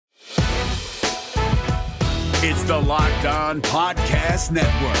It's the Locked On Podcast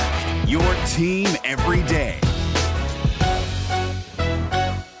Network, your team every day.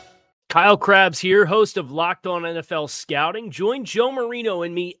 Kyle Krabs here, host of Locked On NFL Scouting. Join Joe Marino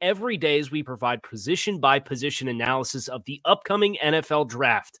and me every day as we provide position-by-position analysis of the upcoming NFL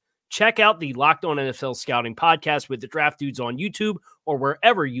Draft. Check out the Locked On NFL Scouting podcast with the Draft Dudes on YouTube or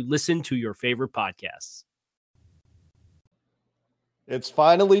wherever you listen to your favorite podcasts. It's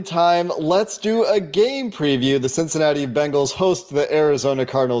finally time. Let's do a game preview. The Cincinnati Bengals host the Arizona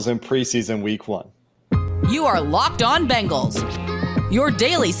Cardinals in preseason week 1. You are Locked On Bengals, your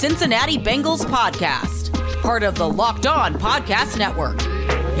daily Cincinnati Bengals podcast. Part of the Locked On Podcast Network,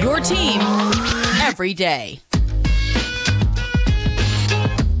 your team every day.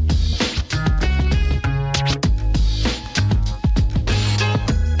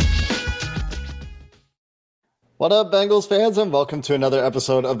 What up, Bengals fans, and welcome to another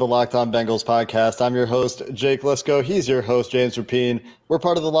episode of the Locked On Bengals podcast. I'm your host, Jake Lisko. He's your host, James Rapien. We're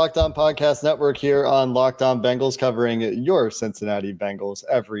part of the Locked On Podcast Network here on Locked On Bengals, covering your Cincinnati Bengals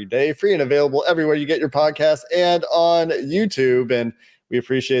every day, free and available everywhere you get your podcasts and on YouTube. And we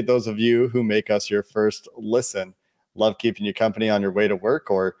appreciate those of you who make us your first listen. Love keeping you company on your way to work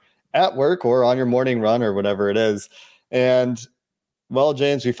or at work or on your morning run or whatever it is. And well,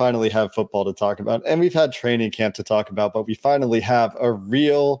 James, we finally have football to talk about, and we've had training camp to talk about, but we finally have a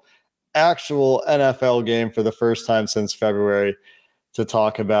real, actual NFL game for the first time since February to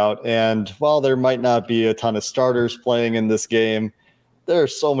talk about. And while there might not be a ton of starters playing in this game, there are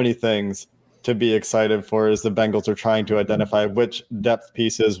so many things to be excited for as the Bengals are trying to identify which depth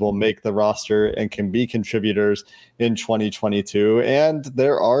pieces will make the roster and can be contributors in 2022. And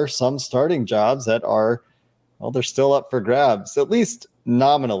there are some starting jobs that are, well, they're still up for grabs, at least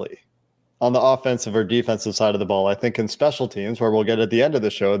nominally, on the offensive or defensive side of the ball. I think in special teams, where we'll get at the end of the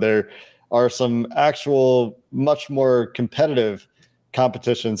show, there are some actual much more competitive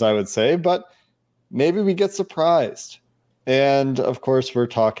competitions, I would say, but maybe we get surprised. And of course, we're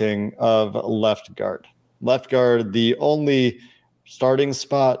talking of left guard. Left guard, the only starting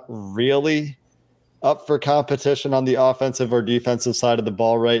spot really up for competition on the offensive or defensive side of the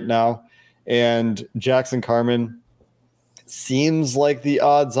ball right now. And Jackson Carman seems like the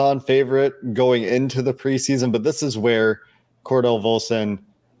odds-on favorite going into the preseason, but this is where Cordell Volson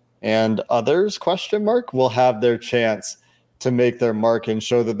and others, will have their chance to make their mark and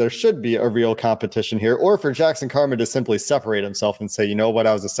show that there should be a real competition here, or for Jackson Carman to simply separate himself and say, you know what,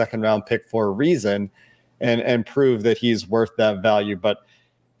 I was a second-round pick for a reason, and prove that he's worth that value. But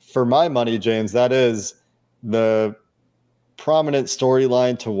for my money, James, that is the prominent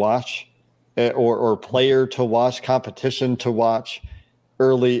storyline to watch, or player to watch, competition to watch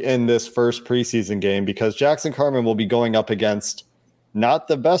early in this first preseason game, because Jackson Carman will be going up against not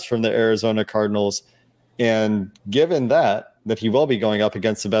the best from the Arizona Cardinals. And given that he will be going up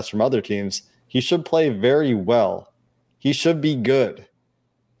against the best from other teams, he should play very well. He should be good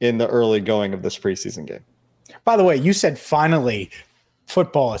in the early going of this preseason game. By the way, you said finally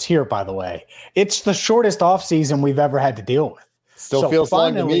football is here, by the way. It's the shortest offseason we've ever had to deal with. Still feels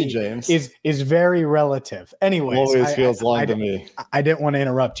long to me, James. Is very relative. Anyways, always feels long to me. I didn't want to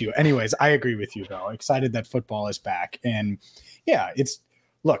interrupt you. Anyways, I agree with you, though. Excited that football is back. And yeah,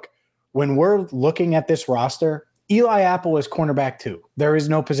 look, when we're looking at this roster, Eli Apple is cornerback 2. There is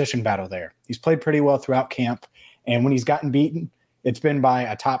no position battle there. He's played pretty well throughout camp. And when he's gotten beaten, it's been by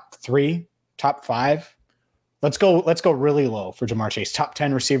a top 3, top 5. Let's go really low for Jamar Chase, top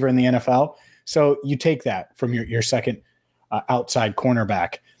 10 receiver in the NFL. So you take that from your second outside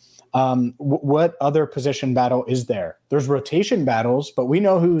cornerback. What other position battle is there? There's rotation battles, but we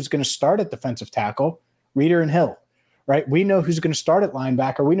know who's going to start at defensive tackle, Reeder and Hill, right? We know who's going to start at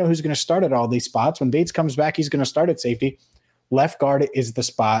linebacker. We know who's going to start at all these spots. When Bates comes back, he's going to start at safety. Left guard is the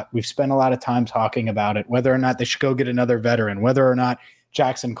spot. We've spent a lot of time talking about it, whether or not they should go get another veteran, whether or not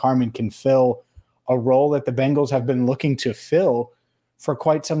Jackson Carman can fill a role that the Bengals have been looking to fill for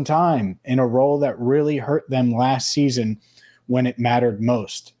quite some time, in a role that really hurt them last season when it mattered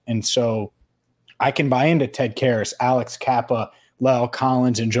most. And so I can buy into Ted Karras, Alex Kappa, Lyle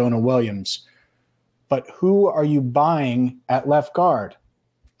Collins, and Jonah Williams. But who are you buying at left guard?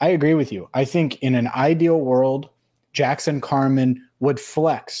 I agree with you. I think in an ideal world, Jackson Carman would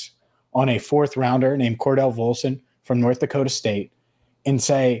flex on a 4th rounder named Cordell Volson from North Dakota State and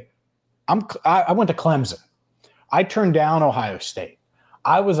say, I went to Clemson. I turned down Ohio State.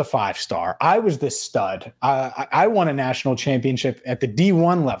 I was a 5-star. I was this stud. I won a national championship at the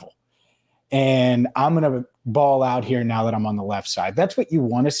D1 level. And I'm going to ball out here now that I'm on the left side. That's what you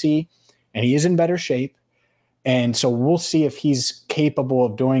want to see. And he is in better shape. And so we'll see if he's capable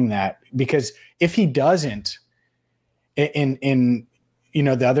of doing that. Because if he doesn't, In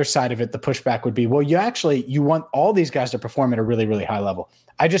the other side of it, the pushback would be, well, you want all these guys to perform at a really, really high level.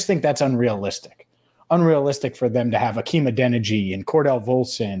 I just think that's unrealistic for them to have Akeem Adeniji and Cordell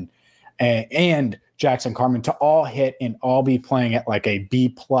Volson and Jackson Carman to all hit and all be playing at like a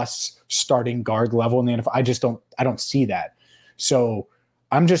B+ starting guard level in the NFL. I don't see that. So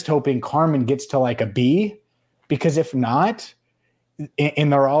I'm just hoping Carman gets to like a B, because if not,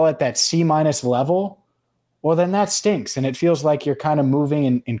 and they're all at that C- level, well, then that stinks. And it feels like you're kind of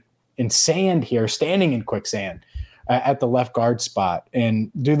moving in sand here, standing in quicksand at the left guard spot.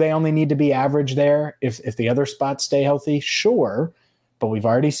 And do they only need to be average there if the other spots stay healthy? Sure. But we've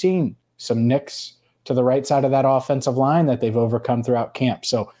already seen some nicks to the right side of that offensive line that they've overcome throughout camp.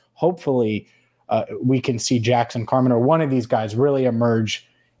 So hopefully we can see Jackson Carman or one of these guys really emerge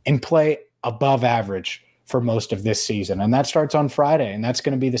and play above average for most of this season. And that starts on Friday. And that's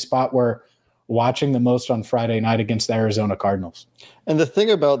going to be the spot where watching the most on Friday night against the Arizona Cardinals. And the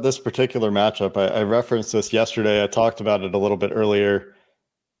thing about this particular matchup, I referenced this yesterday. I talked about it a little bit earlier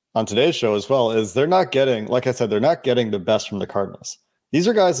on today's show as well, is they're not getting, like I said, they're not getting the best from the Cardinals. These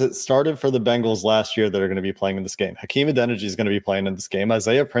are guys that started for the Bengals last year that are going to be playing in this game. Hakeem Adeniji is going to be playing in this game.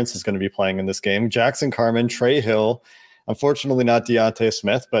 Isaiah Prince is going to be playing in this game. Jackson Carman, Trey Hill, unfortunately not Deontay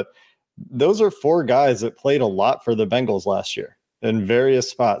Smith, but those are 4 guys that played a lot for the Bengals last year in various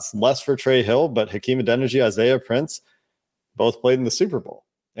spots. Less for Trey Hill, but Hakeem Adeniji, Isaiah Prince, both played in the Super Bowl.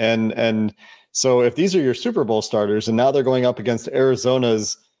 And so if these are your Super Bowl starters, and now they're going up against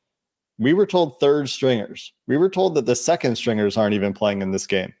Arizona's, we were told 3rd stringers. We were told that the 2nd stringers aren't even playing in this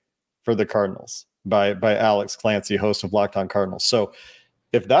game for the Cardinals by Alex Clancy, host of Locked On Cardinals. So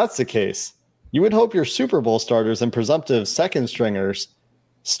if that's the case, you would hope your Super Bowl starters and presumptive 2nd stringers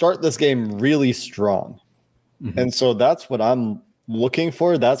start this game really strong. Mm-hmm. And so that's what I'm looking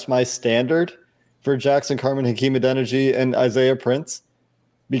for. That's my standard for Jackson Carman, Hakeem Adeniji, and Isaiah Prince,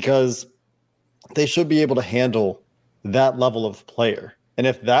 because they should be able to handle that level of player. And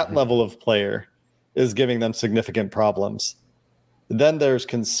if that level of player is giving them significant problems, then there's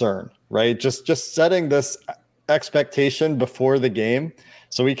concern, right? Just setting this expectation before the game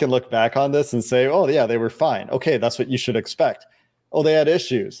so we can look back on this and say, oh, yeah, they were fine. Okay, that's what you should expect. Oh, they had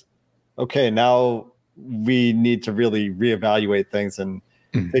issues. Okay, now we need to really reevaluate things and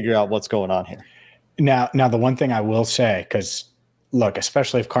figure out what's going on here. Now, the one thing I will say, because look,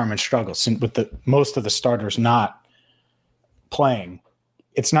 especially if Carman struggles with most of the starters not playing,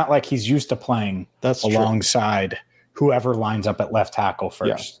 it's not like he's used to playing alongside whoever lines up at left tackle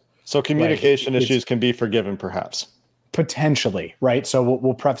first. Yeah. So communication issues can be forgiven, perhaps. Potentially, right? So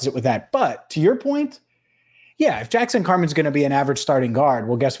we'll preface it with that. But to your point, yeah, if Jackson Carman's going to be an average starting guard,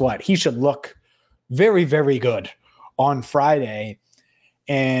 well, guess what? He should look very, very good on Friday.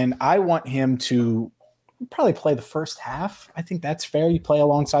 And I want him to probably play the first half. I think that's fair. You play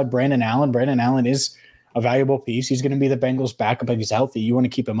alongside Brandon Allen. Brandon Allen is a valuable piece. He's going to be the Bengals' backup if he's healthy. You want to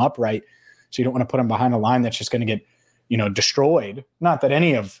keep him upright, so you don't want to put him behind a line that's just going to get, destroyed. Not that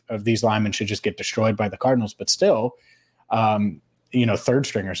any of these linemen should just get destroyed by the Cardinals, but still, 3rd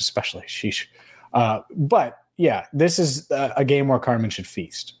stringers especially. Sheesh. But yeah, this is a game where Carman should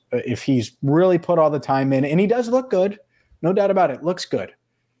feast. If he's really put all the time in, and he does look good, no doubt about it, looks good.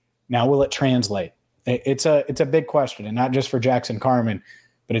 Now, will it translate? It's a big question, and not just for Jackson Carman,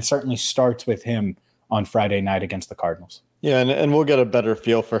 but it certainly starts with him on Friday night against the Cardinals. Yeah, and we'll get a better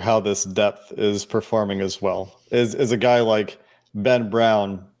feel for how this depth is performing as well. Is a guy like Ben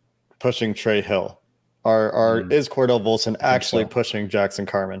Brown pushing Trey Hill? Is Cordell Volson actually pushing Jackson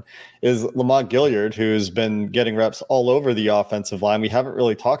Carman? Is Lamont Gilliard, who's been getting reps all over the offensive line, we haven't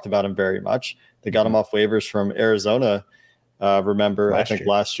really talked about him very much. They got him off waivers from Arizona,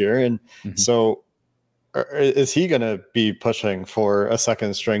 last year. And so is he going to be pushing for a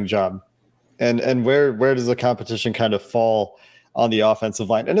 2nd string job? And where does the competition kind of fall on the offensive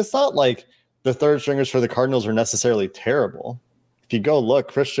line? And it's not like the 3rd stringers for the Cardinals are necessarily terrible. If you go look,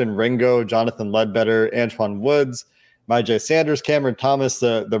 Christian Ringo, Jonathan Ledbetter, Antoine Woods, Myjai Sanders, Cameron Thomas,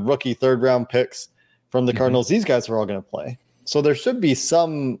 the rookie 3rd round picks from the Cardinals, these guys are all going to play. So there should be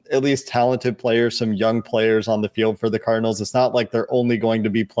some at least talented players, some young players on the field for the Cardinals. It's not like they're only going to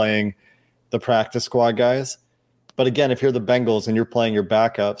be playing the practice squad guys. But again, if you're the Bengals and you're playing your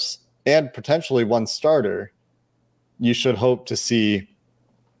backups and potentially one starter, you should hope to see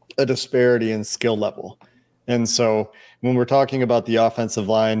a disparity in skill level. And so when we're talking about the offensive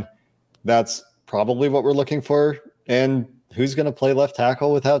line, that's probably what we're looking for. And who's going to play left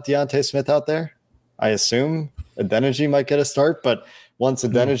tackle without Deontay Smith out there? I assume Adeniji might get a start, but Once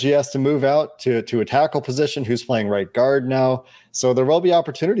Adeniji has to move out to a tackle position, who's playing right guard now. So there will be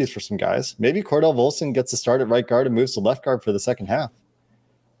opportunities for some guys. Maybe Cordell Volson gets a start at right guard and moves to left guard for the second half.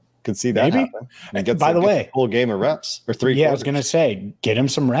 Could see that happen. And By the way, full game of reps or three. Yeah, I was going to say, get him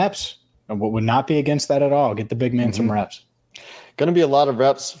some reps. I would not be against that at all. Get the big man some reps. Going to be a lot of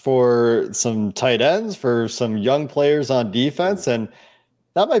reps for some tight ends, for some young players on defense, and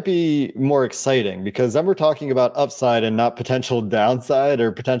that might be more exciting because then we're talking about upside and not potential downside or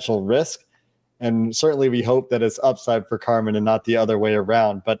potential risk. And certainly we hope that it's upside for Carmen and not the other way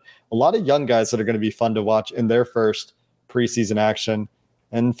around. But a lot of young guys that are going to be fun to watch in their first preseason action.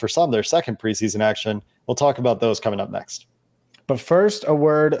 And for some, their second preseason action. We'll talk about those coming up next. But first, a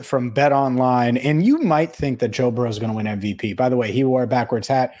word from Bet Online. And you might think that Joe Burrow is going to win MVP. By the way, he wore a backwards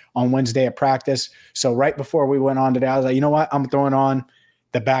hat on Wednesday at practice. So right before we went on today, I was like, you know what? I'm throwing on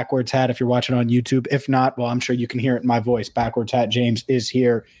the backwards hat if you're watching on YouTube. If not, well, I'm sure you can hear it in my voice. Backwards hat James is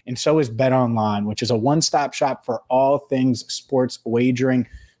here. And so is Bet Online, which is a one-stop shop for all things sports wagering.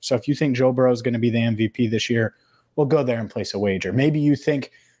 So if you think Joe Burrow is going to be the MVP this year, we'll go there and place a wager. Maybe you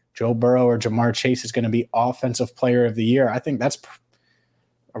think Joe Burrow or Jamar Chase is going to be offensive player of the year. I think that's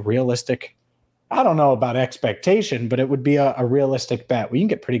a realistic, I don't know about expectation, but it would be a realistic bet. We can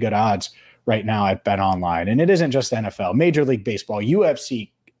get pretty good odds right now at Bet Online. And it isn't just NFL, Major League Baseball,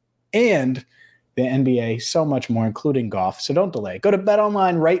 UFC, and the NBA, so much more, including golf. So don't delay. Go to Bet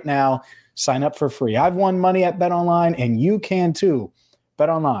Online right now. Sign up for free. I've won money at Bet Online, and you can too. Bet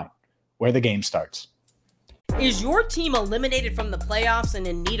Online, where the game starts. Is your team eliminated from the playoffs and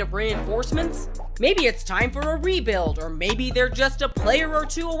in need of reinforcements? Maybe it's time for a rebuild, or maybe they're just a player or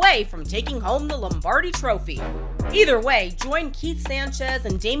two away from taking home the Lombardi Trophy. Either way, join Keith Sanchez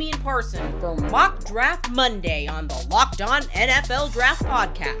and Damian Parson for Mock Draft Monday on the Locked On NFL Draft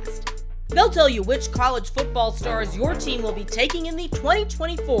Podcast. They'll tell you which college football stars your team will be taking in the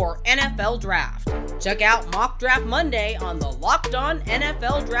 2024 NFL Draft. Check out Mock Draft Monday on the Locked On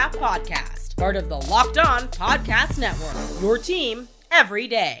NFL Draft Podcast, part of the Locked On Podcast Network, your team every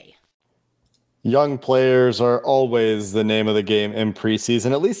day. Young players are always the name of the game in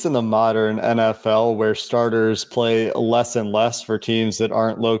preseason, at least in the modern NFL, where starters play less and less for teams that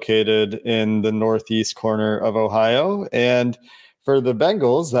aren't located in the northeast corner of Ohio. And for the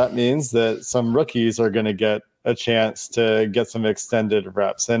Bengals, that means that some rookies are going to get a chance to get some extended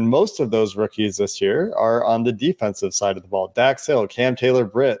reps. And most of those rookies this year are on the defensive side of the ball. Dax Hill, Cam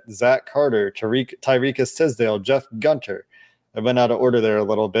Taylor-Britt, Zach Carter, Tyrekus Tisdale, Jeff Gunter. I went out of order there a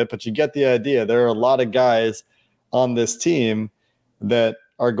little bit, but you get the idea. There are a lot of guys on this team that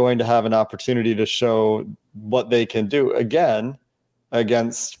are going to have an opportunity to show what they can do again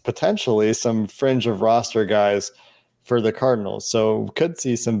against potentially some fringe of roster guys for the Cardinals. So could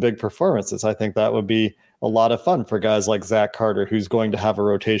see some big performances. I think that would be a lot of fun for guys like Zach Carter, who's going to have a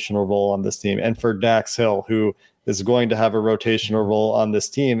rotational role on this team, and for Dax Hill, who is going to have a rotational role on this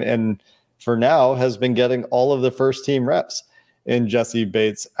team, and for now has been getting all of the first team reps in Jesse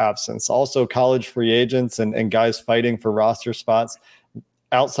Bates' absence. Also college free agents and guys fighting for roster spots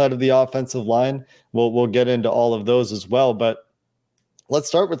outside of the offensive line. We'll get into all of those as well, but let's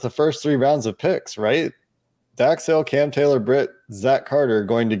start with the first 3 rounds of picks, right? Dax Hill, Cam Taylor-Britt, Zach Carter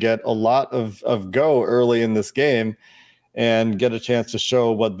going to get a lot of go early in this game and get a chance to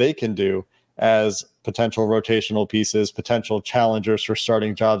show what they can do as potential rotational pieces, potential challengers for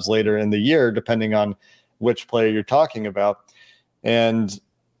starting jobs later in the year, depending on which player you're talking about. And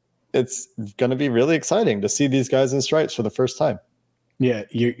it's going to be really exciting to see these guys in stripes for the first time. Yeah,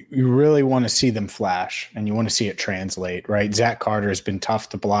 you really want to see them flash, and you want to see it translate, right? Zach Carter has been tough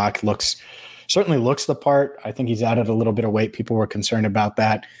to block, certainly looks the part. I think he's added a little bit of weight. People were concerned about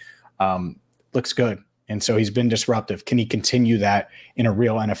that. Looks good. And so he's been disruptive. Can he continue that in a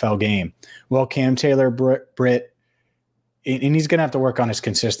real NFL game? Well, Cam Taylor-Britt, and he's going to have to work on his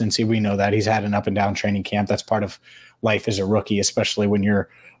consistency. We know that. He's had an up and down training camp. That's part of life as a rookie, especially when you're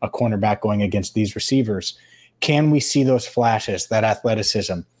a cornerback going against these receivers. Can we see those flashes, that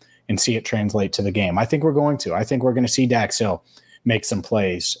athleticism, and see it translate to the game? I think we're going to. I think we're going to see Dax Hill make some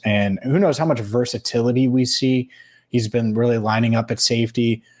plays. And who knows how much versatility we see. He's been really lining up at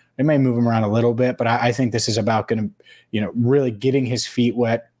safety. They may move him around a little bit, but I think this is about going to, really getting his feet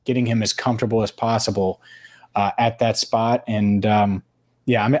wet, getting him as comfortable as possible at that spot. And I'm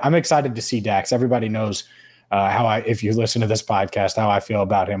excited to see Dax. Everybody knows if you listen to this podcast, how I feel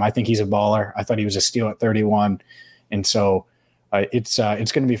about him. I think he's a baller. I thought he was a steal at 31. And so it's going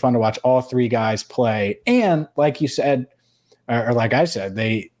to be fun to watch all 3 guys play. And like you said, or like I said,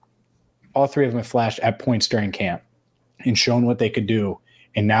 all 3 of them have flashed at points during camp and shown what they could do.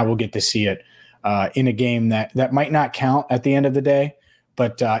 And now we'll get to see it in a game that might not count at the end of the day,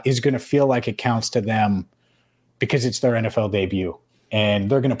 but is going to feel like it counts to them because it's their NFL debut. And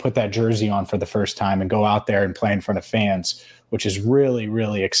they're going to put that jersey on for the first time and go out there and play in front of fans, which is really,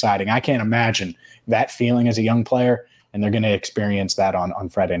 really exciting. I can't imagine that feeling as a young player, and they're going to experience that on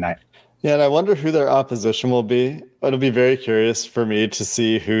Friday night. Yeah, and I wonder who their opposition will be. It'll be very curious for me to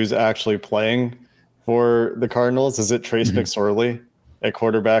see who's actually playing for the Cardinals. Is it Trace McSorley at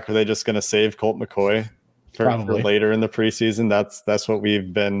quarterback? Are they just going to save Colt McCoy for later in the preseason? That's what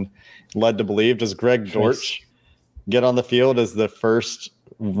we've been led to believe. Does Greg Dortch get on the field as the first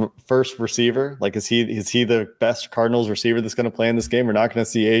receiver? Like, is he the best Cardinals receiver that's going to play in this game? We're not going to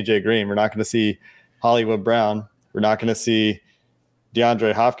see AJ Green. We're not going to see Hollywood Brown. We're not going to see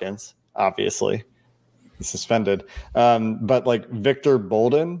DeAndre Hopkins, obviously. He's suspended. But like Victor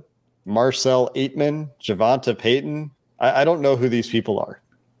Bolden, Marcel Aitman, Javonta Payton, I don't know who these people are.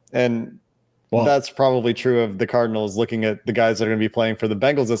 And that's probably true of the Cardinals, looking at the guys that are going to be playing for the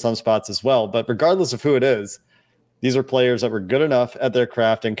Bengals at some spots as well. But regardless of who it is, these are players that were good enough at their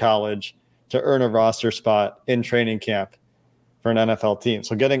craft in college to earn a roster spot in training camp for an NFL team.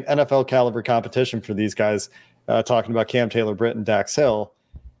 So getting NFL caliber competition for these guys, talking about Cam Taylor-Britt and Dax Hill,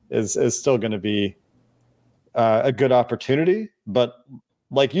 is still going to be a good opportunity. But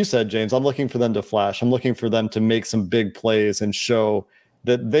like you said, James, I'm looking for them to flash. I'm looking for them to make some big plays and show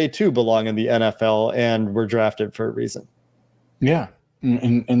that they too belong in the NFL and were drafted for a reason. Yeah.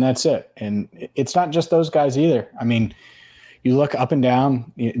 And that's it. And it's not just those guys either. I mean, you look up and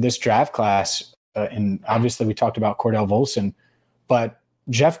down this draft class, and obviously we talked about Cordell Volson, but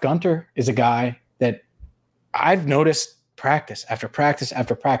Jeff Gunter is a guy that I've noticed practice after practice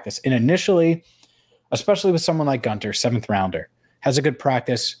after practice. And initially, especially with someone like Gunter, 7th rounder, has a good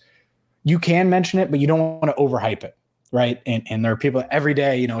practice. You can mention it, but you don't want to overhype it, right? And there are people every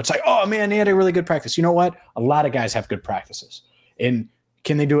day, it's like, oh man, they had a really good practice. You know what? A lot of guys have good practices. And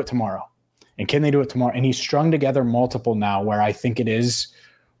can they do it tomorrow? And can they do it tomorrow? And he's strung together multiple now where I think it is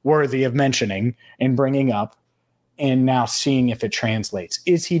worthy of mentioning and bringing up and now seeing if it translates.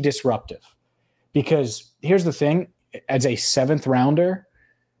 Is he disruptive? Because here's the thing, as a 7th rounder,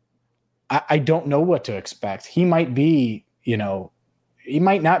 I don't know what to expect. He might be, he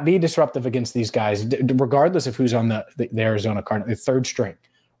might not be disruptive against these guys, regardless of who's on the Arizona Cardinals, the 3rd string,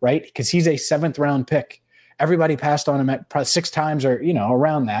 right? Because he's a 7th round pick. Everybody passed on him at probably 6 times or,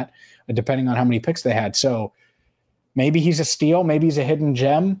 around that, depending on how many picks they had. So maybe he's a steal, maybe he's a hidden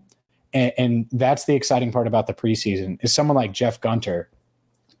gem. And that's the exciting part about the preseason is someone like Jeff Gunter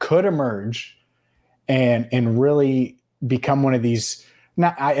could emerge and really become one of these, and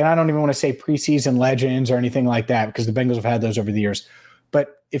I don't even want to say preseason legends or anything like that, because the Bengals have had those over the years.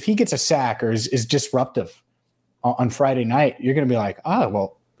 But if he gets a sack or is disruptive on Friday night, you're going to be like,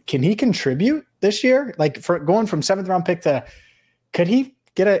 well, can he contribute this year? Like for going from 7th round pick to, could he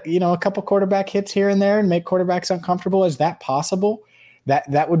get a couple quarterback hits here and there and make quarterbacks uncomfortable? Is that possible?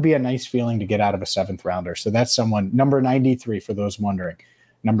 That would be a nice feeling to get out of a 7th rounder. So that's someone, number 93 for those wondering,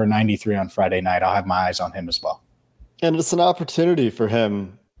 number 93 on Friday night. I'll have my eyes on him as well. And it's an opportunity for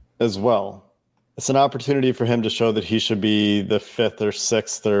him as well. It's an opportunity for him to show that he should be the 5th or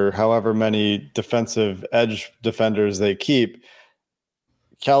 6th or however many defensive edge defenders they keep.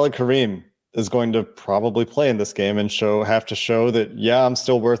 Khalid Kareem is going to probably play in this game and have to show that, yeah, I'm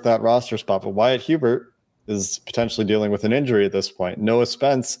still worth that roster spot. But Wyatt Hubert is potentially dealing with an injury at this point. Noah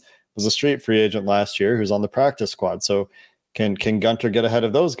Spence was a street free agent last year who's on the practice squad. So can Gunter get ahead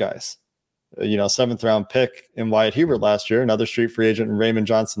of those guys? 7th round pick in Wyatt Hubert last year, another street free agent in Raymond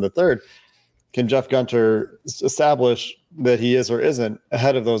Johnson III. Can Jeff Gunter establish that he is or isn't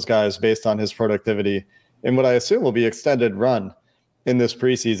ahead of those guys based on his productivity in what I assume will be extended run in this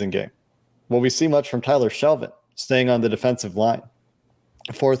preseason game? Will we see much from Tyler Shelvin staying on the defensive line?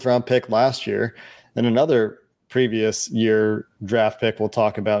 A 4th round pick last year and another previous year draft pick we'll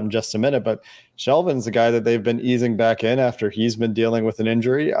talk about in just a minute. But Shelvin's the guy that they've been easing back in after he's been dealing with an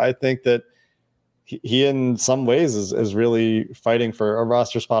injury. I think that he in some ways is really fighting for a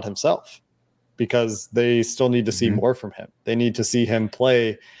roster spot himself, because they still need to see more from him. They need to see him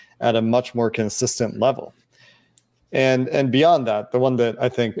play at a much more consistent level. And beyond that, the one that I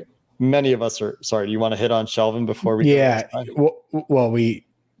think many of us are sorry. Do you want to hit on Shelvin before we? Yeah. Well,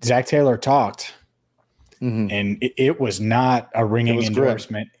 Zach Taylor talked, and it was not a ringing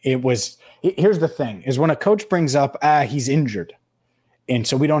endorsement. It was. Here's the thing: is when a coach brings up, he's injured, and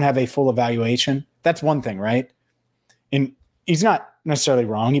so we don't have a full evaluation. That's one thing, right? And he's not necessarily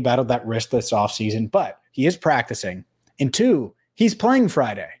wrong. He battled that wrist this offseason, but he is practicing. And 2, he's playing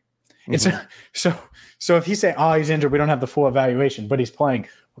Friday. It's so if he's saying, he's injured, we don't have the full evaluation, but he's playing.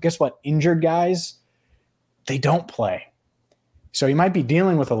 Well, guess what? Injured guys, they don't play. So he might be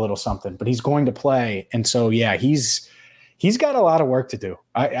dealing with a little something, but he's going to play. And so, yeah, he's got a lot of work to do.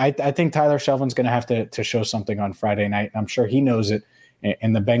 I think Tyler Shelvin's going to have to show something on Friday night. I'm sure he knows it,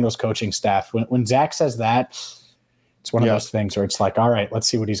 and the Bengals coaching staff. When Zach says that, it's one of those things where it's like, all right, let's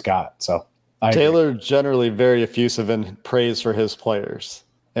see what he's got. So Taylor generally very effusive in praise for his players.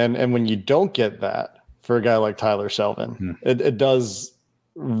 And when you don't get that for a guy like Tyler Shelvin, it does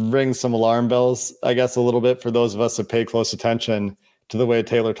ring some alarm bells, I guess, a little bit for those of us that pay close attention to the way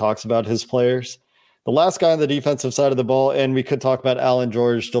Taylor talks about his players. The last guy on the defensive side of the ball, and we could talk about Allen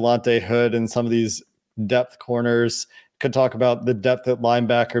George, Delonte Hood, and some of these depth corners. Could talk about the depth at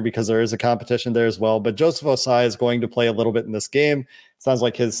linebacker because there is a competition there as well. But Joseph Ossai is going to play a little bit in this game. Sounds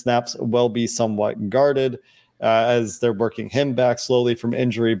like his snaps will be somewhat guarded as they're working him back slowly from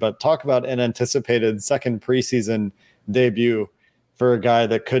injury. But talk about an anticipated second preseason debut for a guy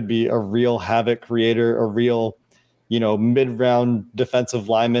that could be a real havoc creator, a real, mid-round defensive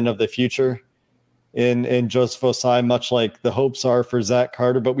lineman of the future in Joseph Ossai, much like the hopes are for Zach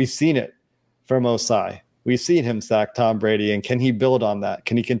Carter. But we've seen it from Ossai. We've seen him sack Tom Brady, and can he build on that?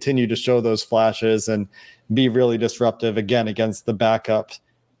 Can he continue to show those flashes and be really disruptive again against the backup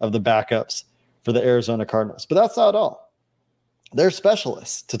of the backups for the Arizona Cardinals? But that's not all. There's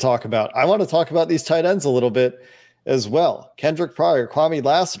specialists to talk about. I want to talk about these tight ends a little bit as well. Kendrick Pryor, Kwame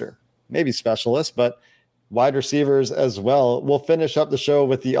Lassiter, maybe specialists, but wide receivers as well. We'll finish up the show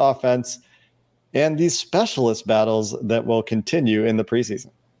with the offense and these specialist battles that will continue in the preseason.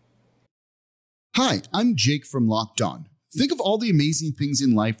 Hi, I'm Jake from Locked On. Think of all the amazing things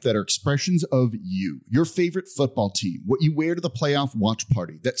in life that are expressions of you, your favorite football team, what you wear to the playoff watch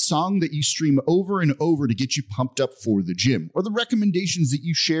party, that song that you stream over and over to get you pumped up for the gym, or the recommendations that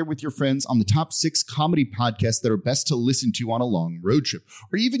you share with your friends on the top 6 comedy podcasts that are best to listen to on a long road trip,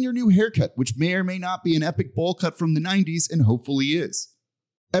 or even your new haircut, which may or may not be an epic bowl cut from the 90s and hopefully is.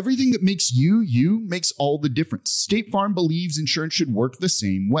 Everything that makes you makes all the difference. State Farm believes insurance should work the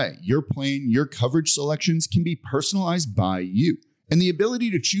same way. Your plan, your coverage selections can be personalized by you. And the ability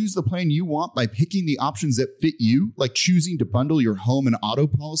to choose the plan you want by picking the options that fit you, like choosing to bundle your home and auto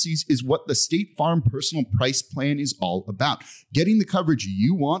policies, is what the State Farm Personal Price Plan is all about. Getting the coverage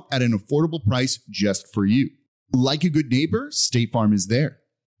you want at an affordable price just for you. Like a good neighbor, State Farm is there.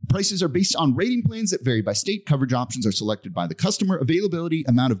 Prices are based on rating plans that vary by state. Coverage options are selected by the customer. Availability,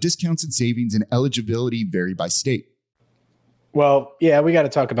 amount of discounts and savings, and eligibility vary by state. Well, yeah, we got to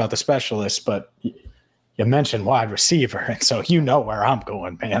talk about the specialists, but you mentioned wide receiver, and so you know where I'm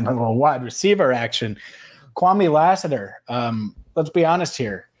going, man. A little wide receiver action. Kwame Lassiter, let's be honest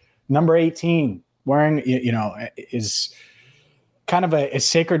here. Number 18, wearing, is kind of a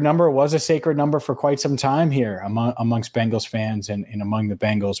sacred number, was a sacred number for quite some time here amongst Bengals fans and among the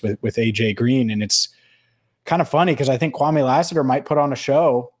Bengals with AJ Green. And it's kind of funny because I think Kwame Lassiter might put on a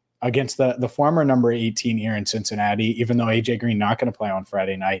show against the former number 18 here in Cincinnati, even though AJ Green not going to play on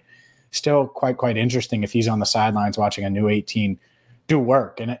Friday night. Still quite interesting if he's on the sidelines watching a new 18 do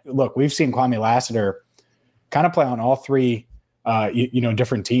work. And look, we've seen Kwame Lassiter kind of play on all three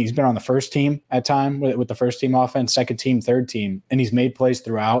different teams. He's been on the first team at time with the first team offense, second team, third team, and he's made plays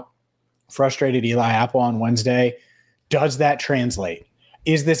throughout. Frustrated Eli Apple on Wednesday. Does that translate?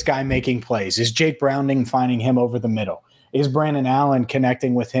 Is this guy making plays? Is Jake Browning finding him over the middle? Is Brandon Allen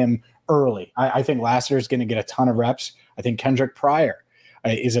connecting with him early? I think Lassiter is going to get a ton of reps. I think Kendrick Pryor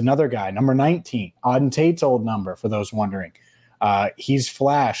is another guy, number 19, Auden Tate's old number, for those wondering. He's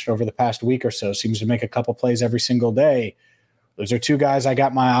flashed over the past week or so, seems to make a couple plays every single day. Those are two guys I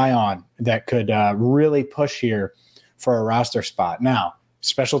got my eye on that could really push here for a roster spot. Now,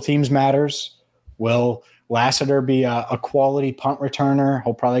 special teams matters. Will Lassiter be a quality punt returner?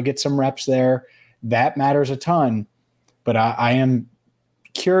 He'll probably get some reps there. That matters a ton. But I am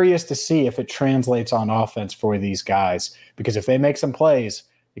curious to see if it translates on offense for these guys, because if they make some plays,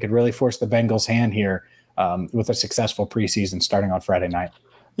 it could really force the Bengals' hand here with a successful preseason starting on Friday night.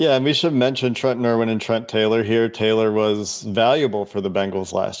 Yeah, and we should mention Trenton Irwin and Trent Taylor here. Taylor was valuable for the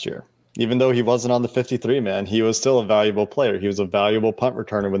Bengals last year. Even though he wasn't on the 53-man, he was still a valuable player. He was a valuable punt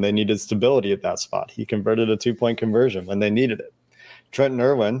returner when they needed stability at that spot. He converted a 2-point conversion when they needed it. Trenton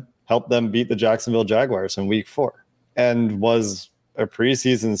Irwin helped them beat the Jacksonville Jaguars in week 4 and was a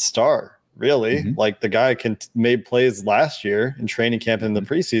preseason star, really. Mm-hmm. Like the guy made plays last year in training camp in the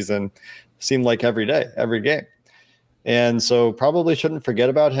preseason, seemed like every day, every game. And so probably shouldn't forget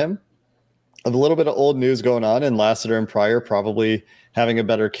about him. A little bit of old news going on, and Lassiter and Pryor probably having a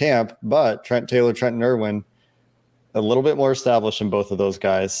better camp, but Trent Taylor, Trenton Irwin, a little bit more established in both of those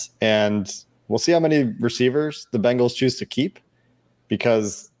guys. And we'll see how many receivers the Bengals choose to keep,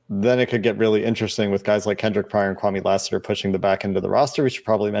 because then it could get really interesting with guys like Kendrick Pryor and Kwame Lassiter pushing the back end of the roster. We should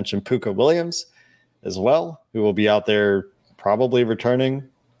probably mention Puka Williams as well, who will be out there probably returning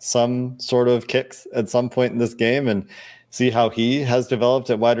some sort of kicks at some point in this game, and see how he has developed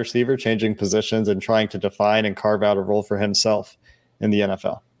at wide receiver, changing positions and trying to define and carve out a role for himself in the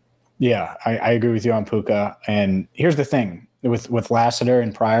NFL. Yeah, I agree with you on Puka. And here's the thing with Lassiter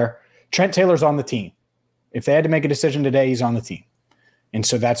and Pryor, Trent Taylor's on the team. If they had to make a decision today, he's on the team. And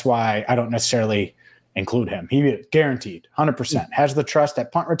so that's why I don't necessarily include him. He is guaranteed 100%, has the trust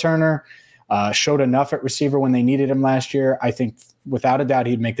at punt returner, showed enough at receiver when they needed him last year. I think without a doubt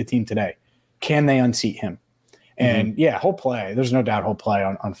he'd make the team today. Can they unseat him? And yeah, he'll play. There's no doubt he'll play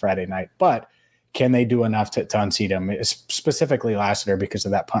on Friday night. But can they do enough to unseat him, specifically Lassiter, because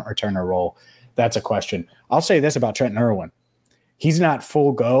of that punt returner role? That's a question. I'll say this about Trenton Irwin. He's not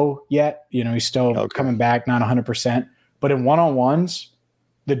full go yet. He's still coming back, not 100%. But in one-on-ones,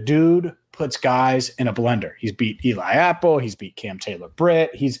 the dude puts guys in a blender. He's beat Eli Apple. He's beat Cam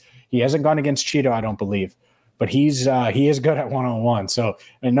Taylor-Britt. He hasn't gone against Cheeto, I don't believe. But he is good at one-on-one. So,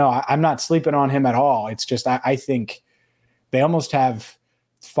 no, I'm not sleeping on him at all. It's just I think they almost have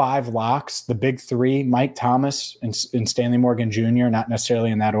 5 locks, the big 3, Mike Thomas and Stanley Morgan Jr., not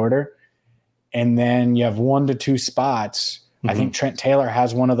necessarily in that order. And then you have 1 to 2 spots. I think Trent Taylor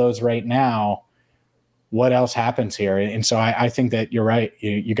has one of those right now. What else happens here? And so I think that you're right.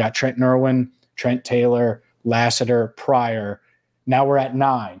 You got Trenton Irwin, Trent Taylor, Lassiter, Pryor. Now we're at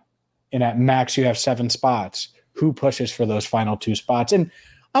 9. And at max, you have 7 spots. Who pushes for those final 2 spots? And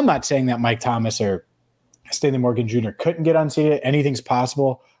I'm not saying that Mike Thomas or Stanley Morgan Jr. couldn't get unseated. Anything's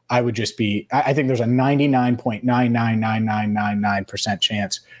possible. I think there's a 99.999999%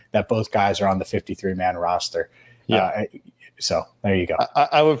 chance that both guys are on the 53-man roster. Yeah. So there you go.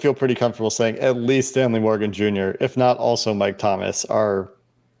 I would feel pretty comfortable saying at least Stanley Morgan Jr., if not also Mike Thomas, are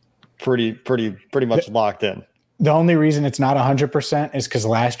pretty much locked in. The only reason it's not 100% is because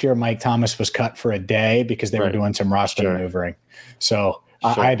last year Mike Thomas was cut for a day because they were doing some roster maneuvering. So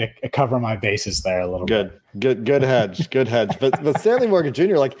I had to cover my bases there a little bit. Good hedge. But Stanley Morgan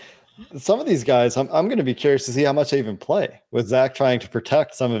Jr., like some of these guys, I'm going to be curious to see how much they even play with Zach trying to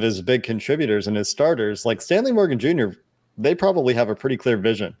protect some of his big contributors and his starters. Like Stanley Morgan Jr., they probably have a pretty clear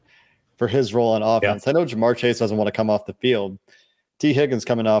vision for his role on offense. Yeah. I know Jamar Chase doesn't want to come off the field. T. Higgins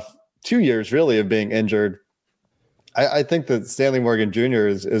coming off 2 years really of being injured. I think that Stanley Morgan Jr.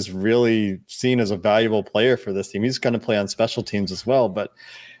 is really seen as a valuable player for this team. He's going to play on special teams as well, but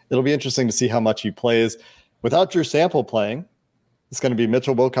it'll be interesting to see how much he plays. Without Drew Sample playing, it's going to be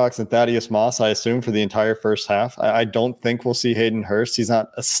Mitchell Wilcox and Thaddeus Moss, I assume, for the entire first half. I don't think we'll see Hayden Hurst. He's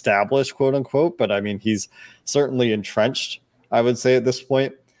not established, quote unquote, but I mean, he's certainly entrenched, I would say, at this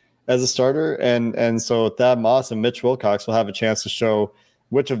point as a starter. And so Thad Moss and Mitch Wilcox will have a chance to show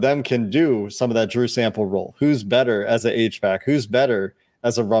which of them can do some of that Drew Sample role. Who's better as an H-back? Who's better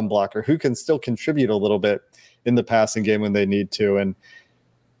as a run blocker? Who can still contribute a little bit in the passing game when they need to? And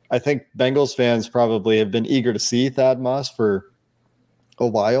I think Bengals fans probably have been eager to see Thad Moss for a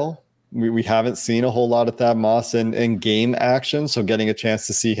while. We haven't seen a whole lot of Thad Moss in game action, so getting a chance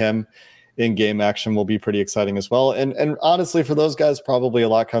to see him in game action will be pretty exciting as well. And honestly, for those guys, probably a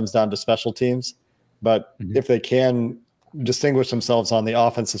lot comes down to special teams. But if they can distinguish themselves on the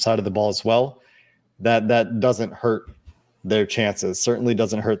offensive side of the ball as well, that doesn't hurt their chances. Certainly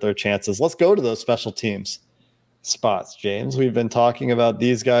doesn't hurt their chances. Let's go to those special teams spots, James. We've been talking about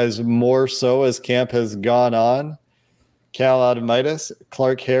these guys more so as camp has gone on. Cal Adamitis,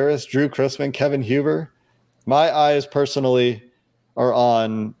 Clark Harris, Drew Chrisman, Kevin Huber. My eyes personally are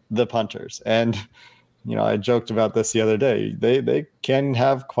on the punters. And, I joked about this the other day. They can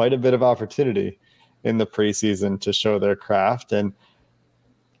have quite a bit of opportunity in the preseason to show their craft. And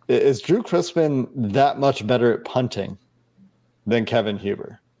is Drew Chrisman that much better at punting than Kevin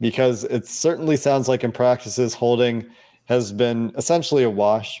Huber? Because it certainly sounds like in practices, holding has been essentially a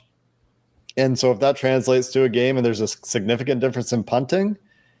wash. And so if that translates to a game and there's a significant difference in punting,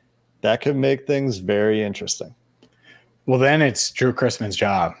 that could make things very interesting. Well, then it's Drew Chrisman's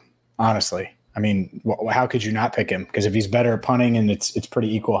job, honestly. I mean, how could you not pick him? Because if he's better at punting and it's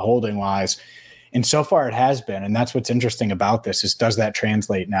pretty equal holding wise, and so far it has been, and that's what's interesting about this is does that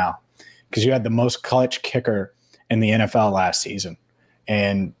translate now? Because you had the most clutch kicker in the NFL last season,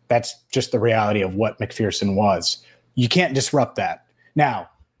 and that's just the reality of what McPherson was. You can't disrupt that. Now,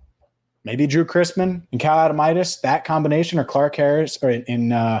 maybe Drew Chrisman and Cal Adamitis, that combination, or Clark Harris, or in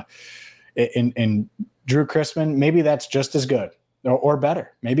Drew Chrisman, maybe that's just as good or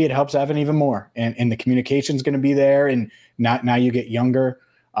better. Maybe it helps Evan even more, and the communication's going to be there, and now you get younger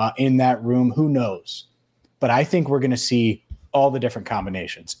in that room. Who knows? But I think we're going to see all the different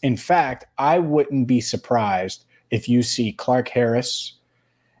combinations. In fact, I wouldn't be surprised if you see Clark Harris,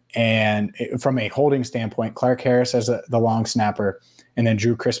 and from a holding standpoint, Clark Harris as the long snapper and then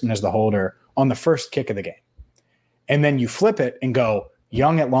Drew Chrisman as the holder on the first kick of the game. And then you flip it and go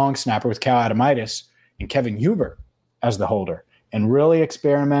Young at long snapper with Cal Adamitis and Kevin Huber as the holder, and really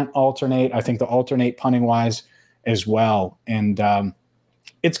experiment, alternate. I think the alternate punting wise as well. And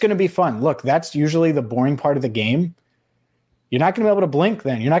it's going to be fun. Look, that's usually the boring part of the game. You're not going to be able to blink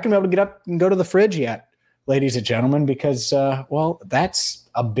then. You're not going to be able to get up and go to the fridge yet, ladies and gentlemen, because, that's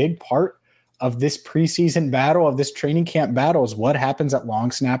a big part of this preseason battle, of this training camp battle, is what happens at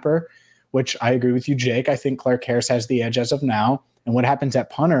long snapper, which I agree with you, Jake. I think Clark Harris has the edge as of now. And what happens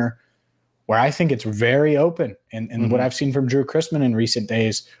at punter, where I think it's very open. And what I've seen from Drew Chrisman in recent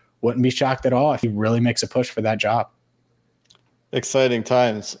days, wouldn't be shocked at all if he really makes a push for that job. Exciting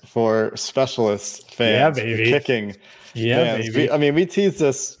times for specialist fans. Yeah, baby. Kicking fans. Baby. We teased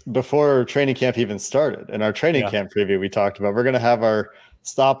this before training camp even started. In our training camp preview, we talked about we're going to have our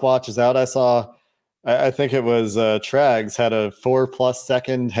stopwatches out. I think it was Trags had a 4+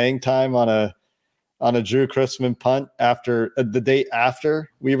 second hang time on a Drew Chrisman punt after the day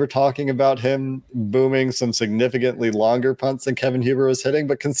after we were talking about him booming some significantly longer punts than Kevin Huber was hitting.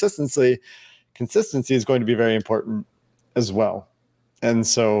 But consistency is going to be very important as well. And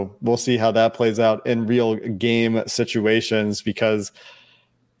so we'll see how that plays out in real game situations, because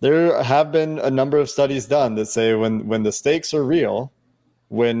there have been a number of studies done that say when the stakes are real,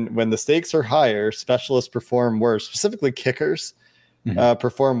 when the stakes are higher, specialists perform worse, specifically kickers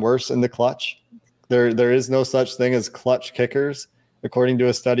perform worse in the clutch. There is no such thing as clutch kickers, according to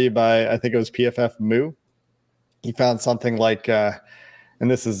a study by, I think it was PFF Moo. He found something like, and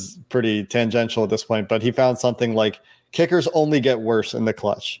this is pretty tangential at this point, but he found something like kickers only get worse in the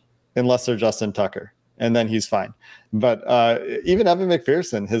clutch unless they're Justin Tucker, and then he's fine. But even Evan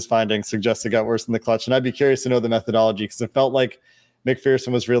McPherson, his findings suggest it got worse in the clutch, and I'd be curious to know the methodology, because it felt like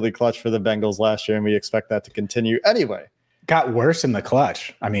McPherson was really clutch for the Bengals last year, and we expect that to continue. Anyway. Got worse in the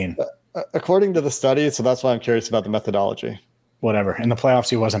clutch. I mean, according to the study, so that's why I'm curious about the methodology. Whatever. In the playoffs,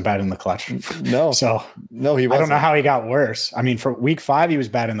 he wasn't bad in the clutch. No. So no, he wasn't. I don't know how he got worse. I mean, for week 5, he was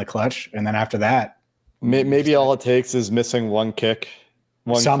bad in the clutch. And then after that, maybe all it takes is missing one kick,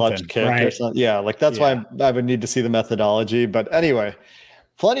 clutch kick, right? Or something. Yeah. Like that's why I would need to see the methodology. But anyway,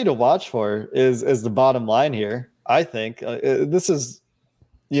 plenty to watch for is the bottom line here. I think this is,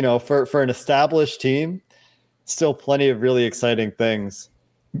 for an established team, still plenty of really exciting things,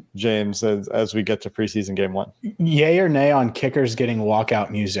 James, as we get to preseason game 1. Yay or nay on kickers getting walkout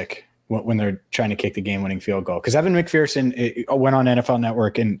music when they're trying to kick the game-winning field goal? Because Evan McPherson went on NFL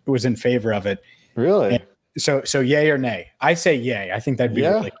Network and was in favor of it. Really? And so yay or nay? I say yay. I think that'd be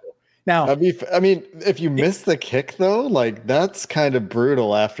really cool. Now, if you miss the kick though, like that's kind of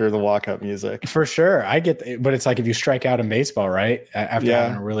brutal after the walkout music. For sure, I get, but it's like if you strike out in baseball, right? After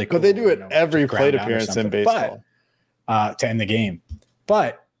having a really cool, but they do it every plate appearance in baseball, to end the game.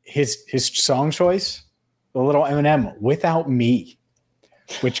 But his song choice, the little Eminem, "Without Me,"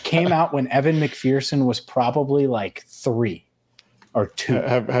 which came out when Evan McPherson was probably like 3 or 2.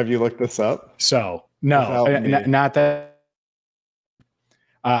 Have you looked this up? So no, not that.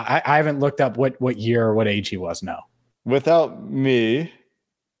 I haven't looked up what year or what age he was. No. Without Me,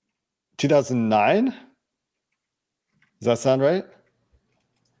 2009? Does that sound right?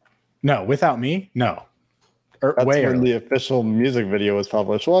 No, Without Me? No. That's when the official music video was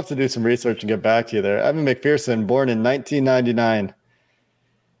published. We'll have to do some research and get back to you there. Evan McPherson, born in 1999.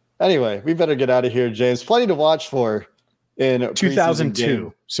 Anyway, we better get out of here, James. Plenty to watch for in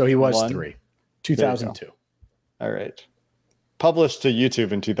 2002. So he was 3. 2002. All right. Published to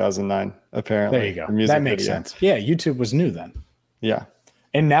YouTube in 2009, apparently. There you go. That makes sense. Yeah, YouTube was new then. Yeah.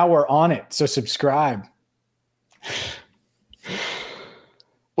 And now we're on it, so subscribe.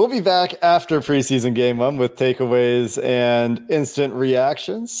 We'll be back after preseason game 1 with takeaways and instant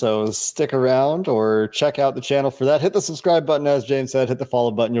reactions, so stick around or check out the channel for that. Hit the subscribe button, as James said. Hit the follow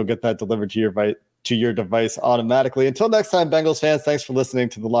button. You'll get that delivered to your device automatically. Until next time, Bengals fans, thanks for listening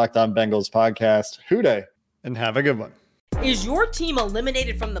to the Locked On Bengals podcast. Hooday, and have a good one. Is your team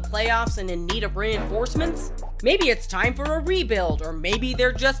eliminated from the playoffs and in need of reinforcements? Maybe it's time for a rebuild, or maybe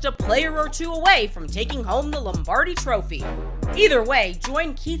they're just a player or 2 away from taking home the Lombardi Trophy. Either way,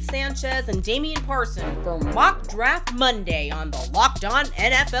 join Keith Sanchez and Damian Parson for Mock Draft Monday on the Locked On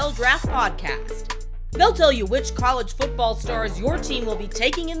NFL Draft Podcast. They'll tell you which college football stars your team will be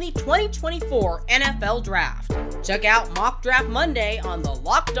taking in the 2024 NFL Draft. Check out Mock Draft Monday on the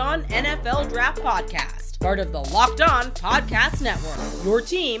Locked On NFL Draft Podcast, part of the Locked On Podcast Network, your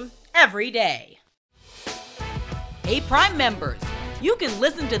team every day. Hey, Prime members, you can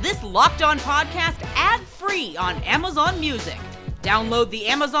listen to this Locked On podcast ad-free on Amazon Music. Download the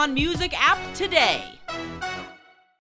Amazon Music app today.